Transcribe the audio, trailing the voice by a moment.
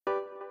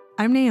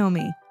I'm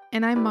Naomi.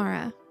 And I'm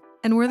Mara.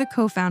 And we're the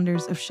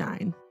co-founders of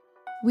Shine.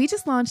 We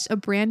just launched a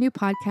brand new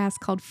podcast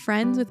called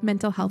Friends with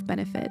Mental Health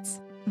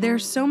Benefits.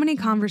 There's so many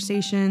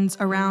conversations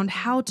around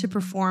how to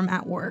perform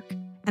at work.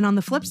 And on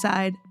the flip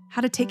side,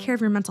 how to take care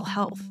of your mental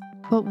health.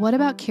 But what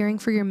about caring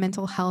for your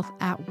mental health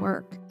at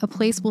work, a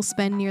place we'll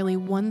spend nearly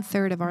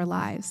 1/3 of our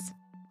lives?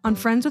 On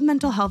Friends with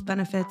Mental Health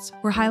Benefits,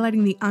 we're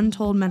highlighting the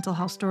untold mental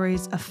health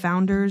stories of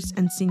founders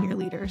and senior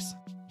leaders.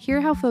 Hear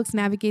how folks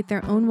navigate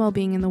their own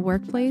well-being in the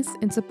workplace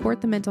and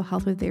support the mental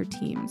health of their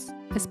teams,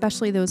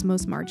 especially those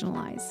most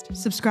marginalized.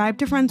 Subscribe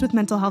to Friends with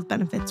Mental Health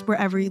Benefits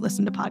wherever you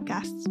listen to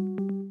podcasts.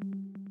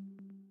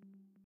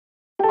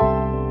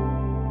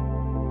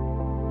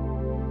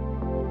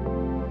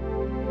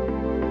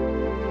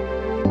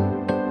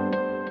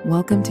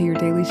 Welcome to your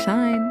Daily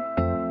Shine.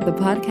 The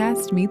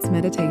podcast meets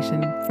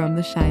meditation from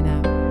the Shine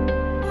app.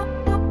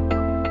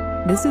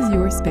 This is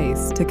your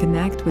space to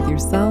connect with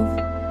yourself,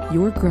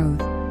 your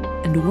growth,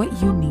 and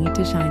what you need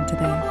to shine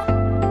today.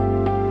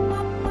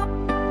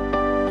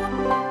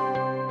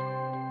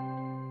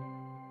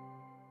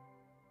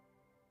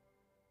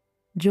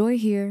 Joy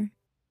here.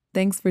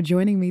 Thanks for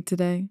joining me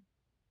today.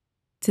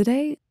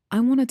 Today,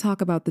 I want to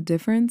talk about the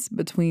difference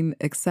between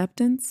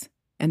acceptance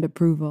and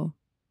approval.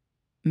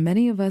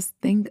 Many of us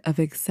think of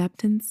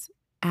acceptance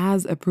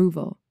as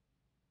approval.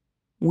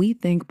 We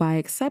think by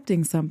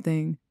accepting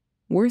something,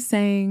 we're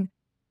saying,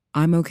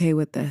 I'm okay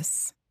with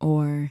this,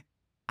 or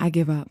I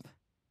give up.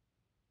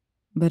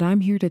 But I'm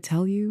here to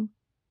tell you,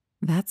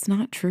 that's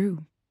not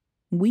true.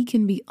 We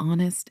can be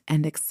honest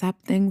and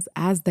accept things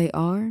as they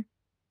are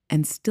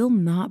and still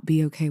not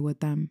be okay with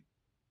them.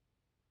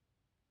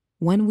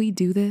 When we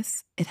do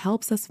this, it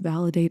helps us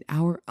validate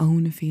our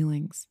own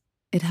feelings.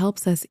 It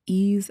helps us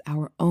ease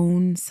our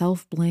own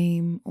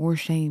self-blame or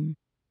shame.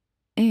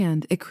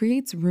 And it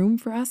creates room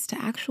for us to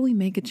actually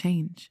make a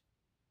change.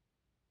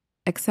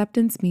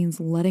 Acceptance means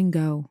letting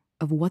go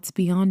of what's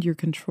beyond your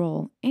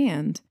control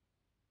and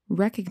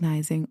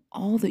recognizing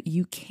all that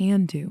you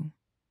can do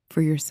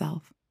for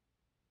yourself.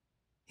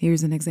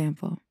 Here's an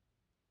example.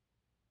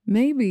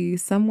 Maybe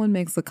someone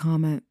makes a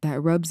comment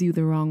that rubs you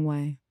the wrong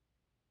way.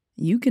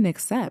 You can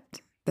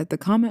accept that the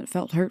comment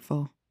felt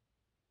hurtful,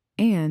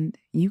 and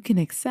you can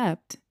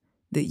accept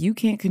that you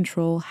can't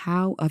control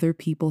how other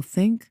people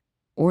think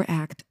or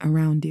act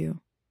around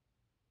you.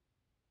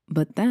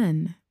 But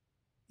then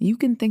you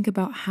can think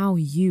about how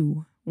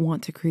you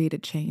want to create a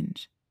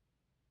change.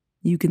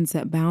 You can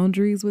set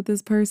boundaries with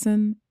this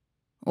person,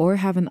 or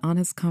have an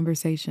honest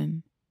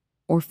conversation,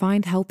 or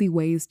find healthy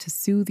ways to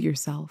soothe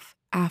yourself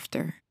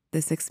after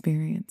this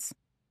experience.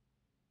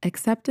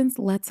 Acceptance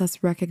lets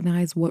us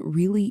recognize what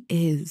really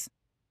is,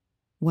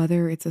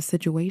 whether it's a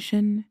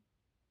situation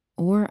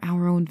or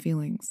our own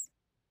feelings.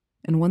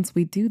 And once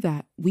we do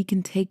that, we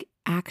can take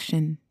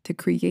action to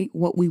create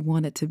what we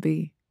want it to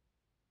be.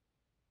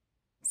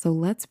 So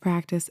let's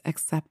practice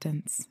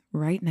acceptance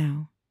right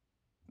now,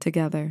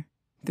 together,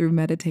 through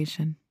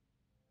meditation.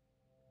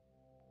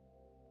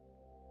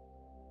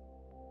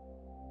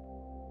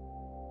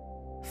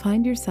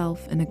 Find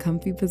yourself in a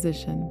comfy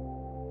position.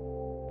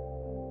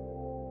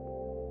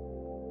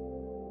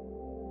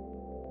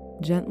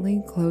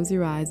 Gently close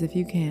your eyes if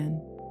you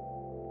can.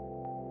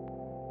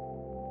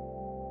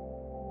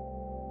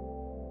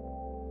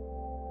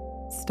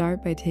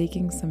 Start by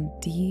taking some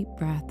deep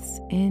breaths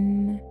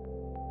in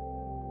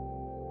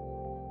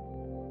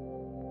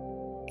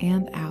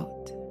and out.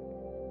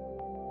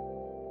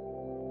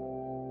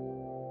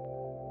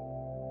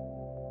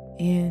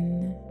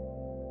 In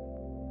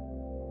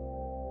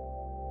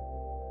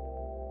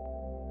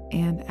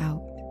and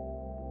out.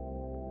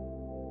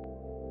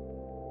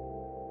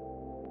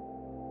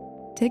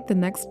 Take the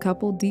next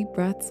couple deep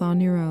breaths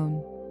on your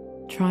own,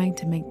 trying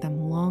to make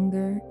them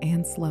longer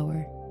and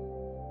slower.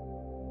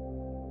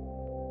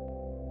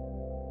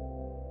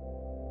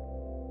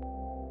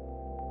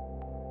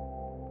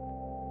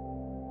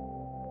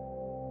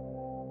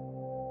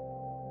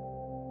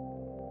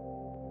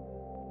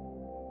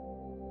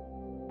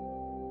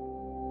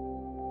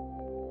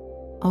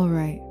 All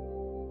right,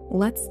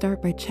 let's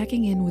start by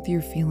checking in with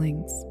your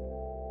feelings.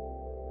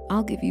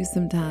 I'll give you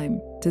some time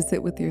to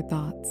sit with your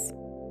thoughts,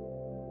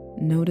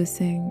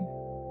 noticing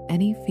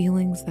any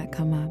feelings that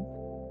come up,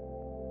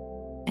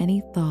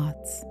 any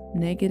thoughts,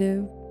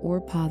 negative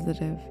or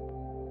positive.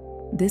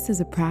 This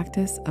is a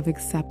practice of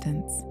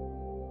acceptance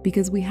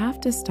because we have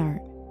to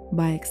start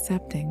by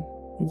accepting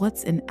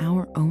what's in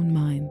our own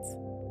minds.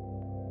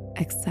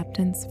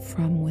 Acceptance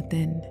from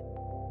within.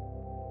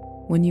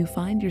 When you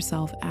find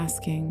yourself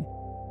asking,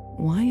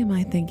 why am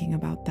I thinking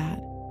about that?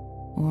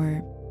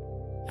 Or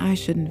I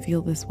shouldn't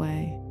feel this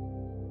way,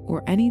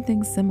 or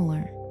anything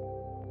similar.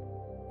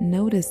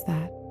 Notice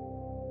that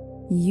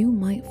you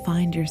might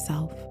find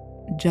yourself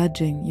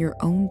judging your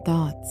own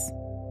thoughts.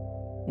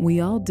 We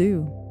all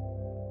do.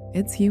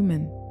 It's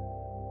human.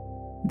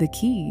 The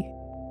key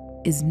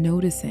is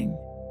noticing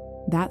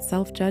that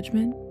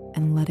self-judgment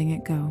and letting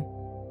it go.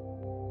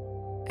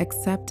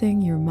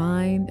 Accepting your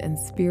mind and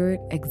spirit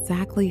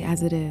exactly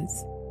as it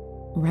is,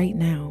 right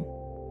now.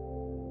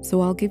 So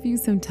I'll give you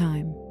some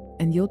time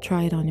and you'll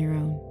try it on your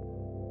own.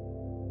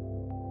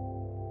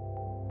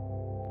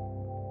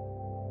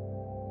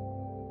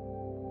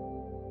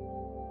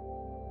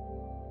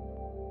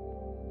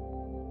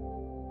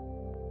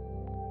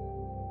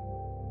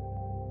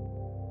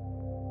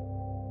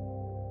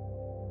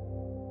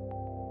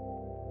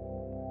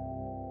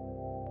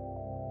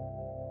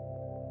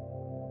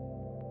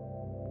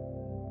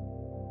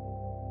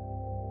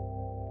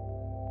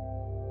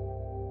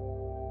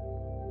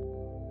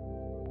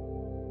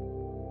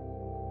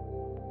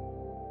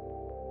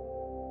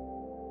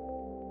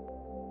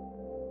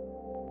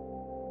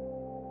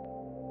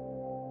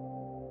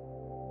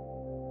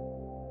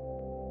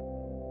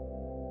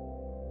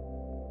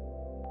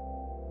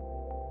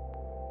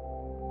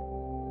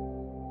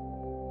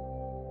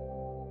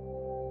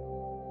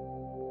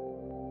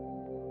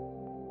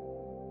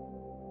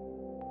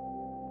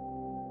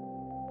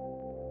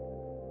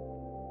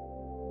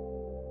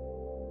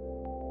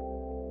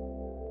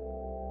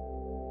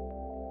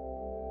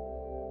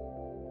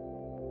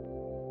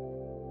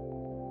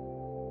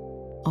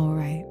 All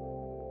right,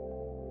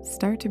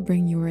 start to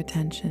bring your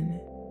attention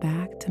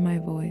back to my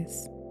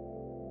voice.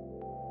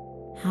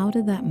 How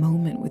did that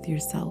moment with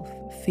yourself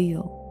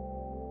feel?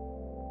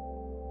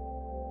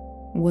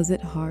 Was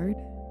it hard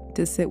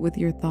to sit with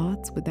your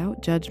thoughts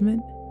without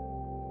judgment?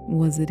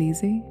 Was it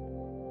easy?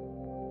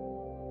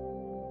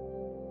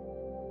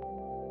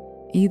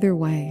 Either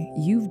way,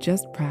 you've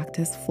just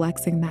practiced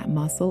flexing that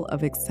muscle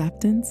of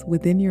acceptance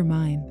within your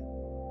mind.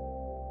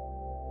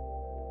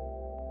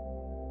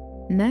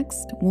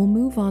 Next, we'll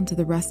move on to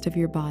the rest of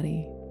your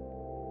body.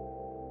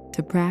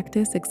 To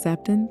practice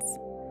acceptance,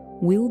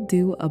 we'll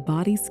do a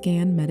body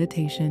scan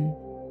meditation.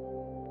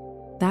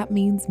 That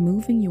means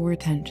moving your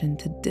attention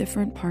to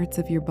different parts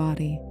of your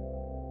body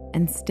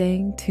and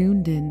staying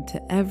tuned in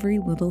to every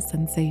little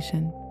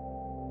sensation.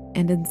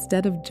 And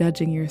instead of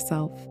judging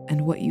yourself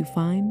and what you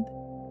find,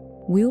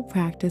 we'll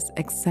practice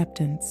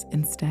acceptance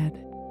instead.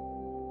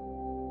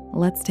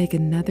 Let's take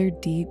another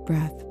deep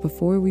breath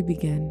before we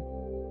begin.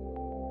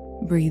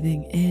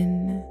 Breathing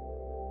in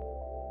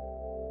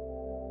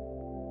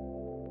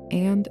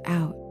and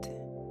out.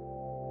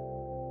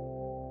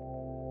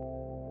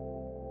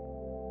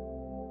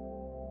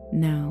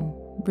 Now,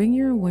 bring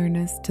your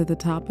awareness to the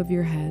top of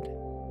your head,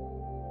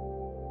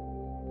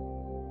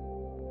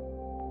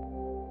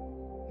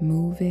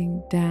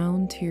 moving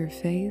down to your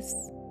face,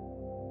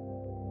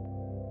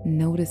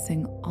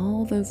 noticing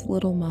all those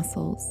little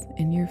muscles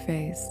in your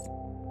face.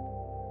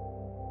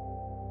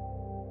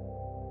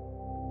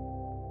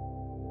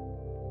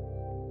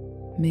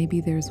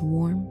 Maybe there's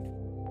warmth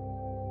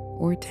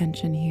or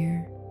tension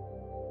here.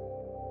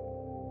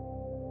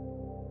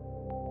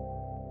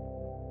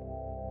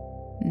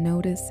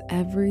 Notice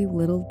every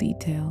little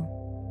detail.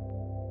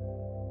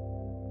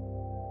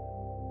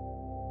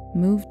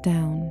 Move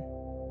down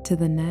to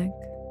the neck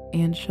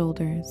and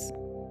shoulders.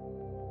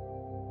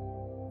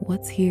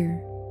 What's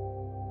here?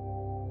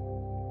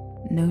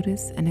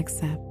 Notice and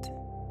accept.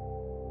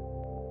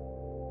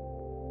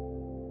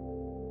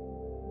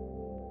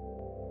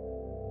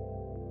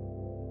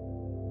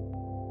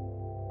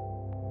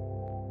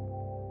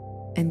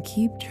 And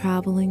keep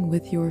traveling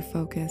with your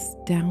focus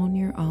down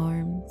your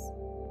arms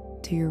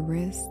to your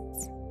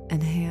wrists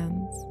and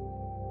hands.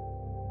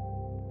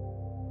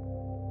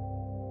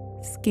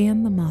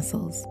 Scan the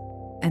muscles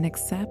and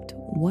accept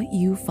what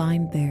you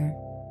find there.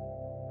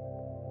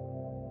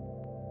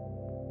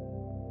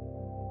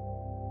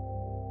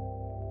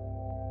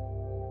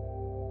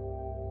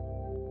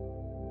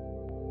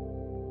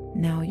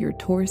 Now your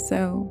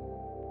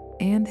torso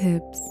and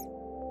hips.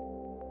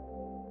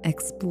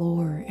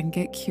 Explore and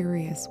get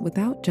curious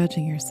without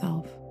judging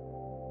yourself.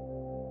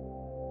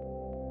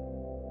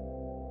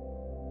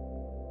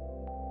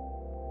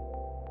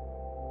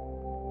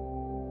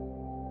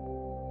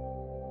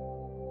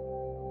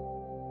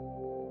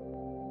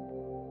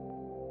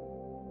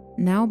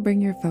 Now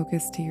bring your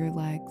focus to your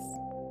legs,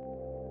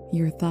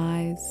 your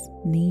thighs,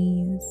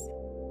 knees,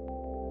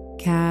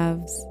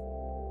 calves,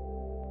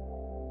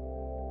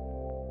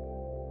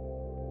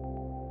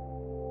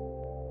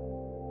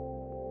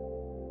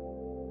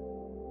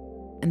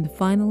 and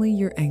finally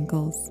your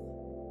ankles.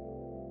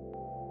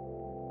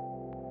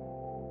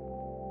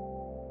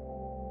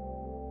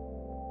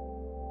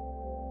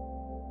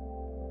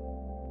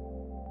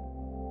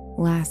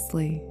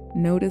 Lastly,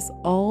 notice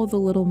all the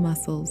little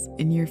muscles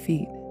in your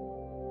feet.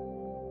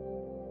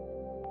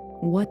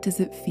 What does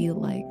it feel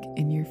like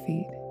in your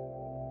feet?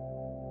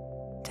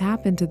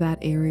 Tap into that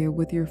area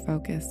with your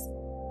focus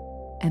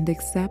and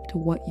accept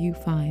what you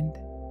find.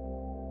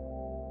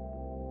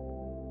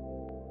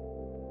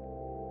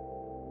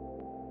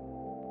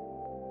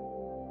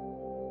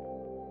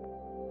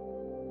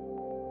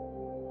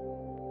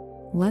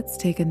 Let's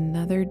take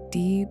another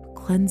deep,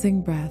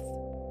 cleansing breath.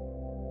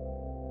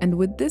 And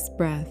with this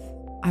breath,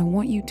 I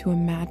want you to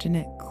imagine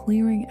it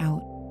clearing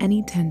out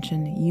any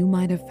tension you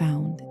might have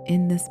found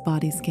in this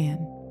body scan.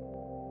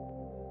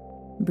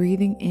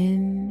 Breathing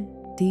in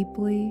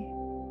deeply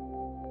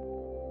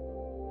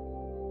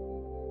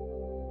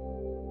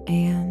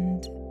and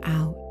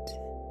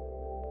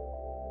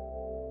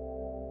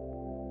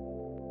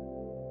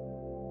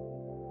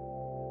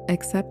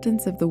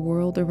Acceptance of the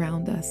world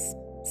around us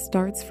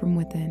starts from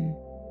within.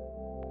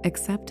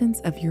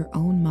 Acceptance of your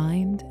own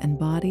mind and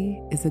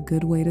body is a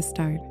good way to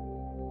start.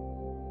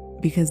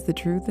 Because the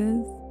truth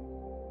is,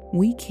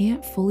 we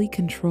can't fully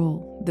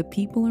control the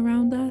people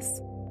around us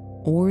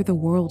or the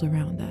world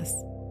around us,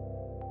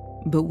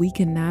 but we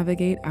can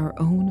navigate our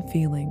own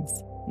feelings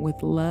with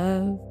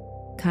love,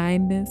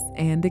 kindness,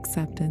 and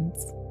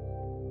acceptance.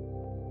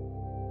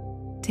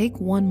 Take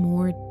one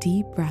more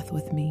deep breath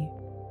with me.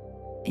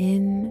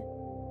 In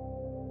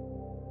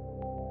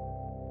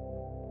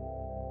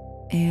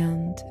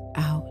and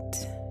out.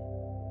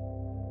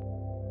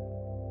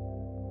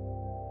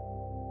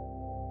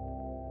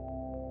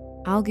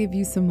 I'll give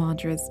you some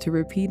mantras to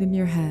repeat in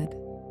your head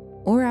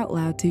or out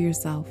loud to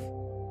yourself.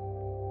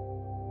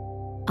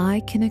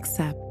 I can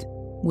accept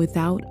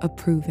without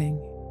approving.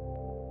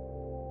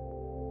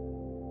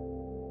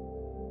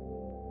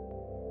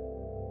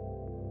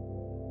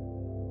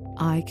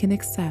 I can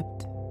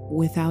accept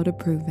without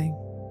approving.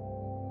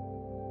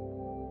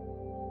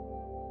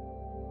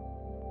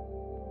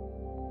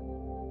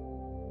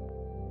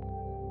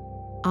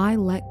 I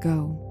let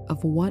go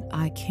of what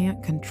I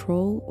can't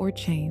control or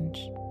change.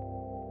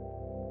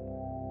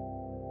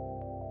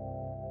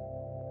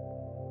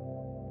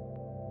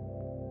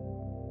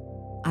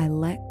 I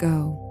let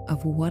go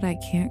of what I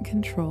can't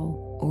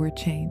control or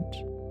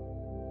change.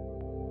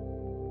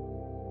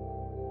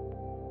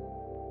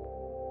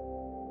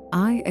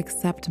 I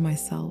accept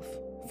myself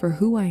for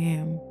who I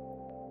am.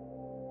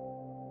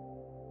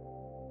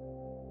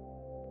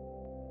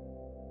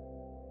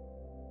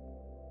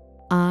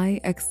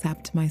 I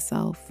accept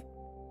myself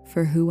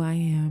for who I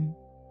am.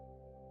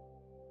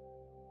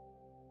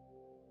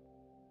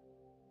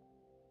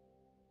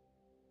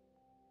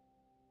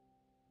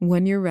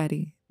 When you're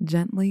ready,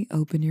 gently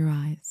open your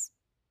eyes.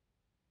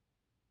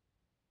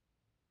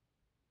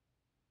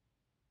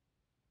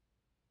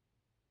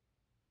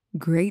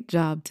 Great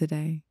job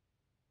today.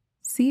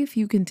 See if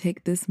you can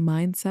take this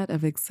mindset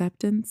of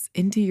acceptance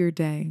into your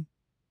day.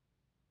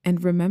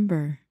 And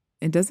remember,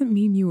 it doesn't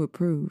mean you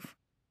approve,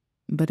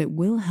 but it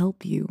will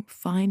help you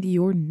find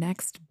your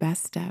next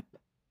best step.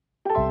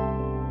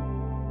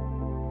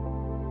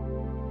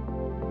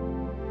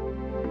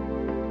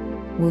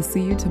 We'll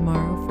see you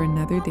tomorrow for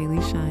another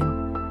Daily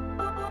Shine.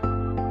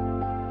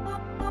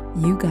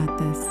 You got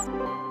this.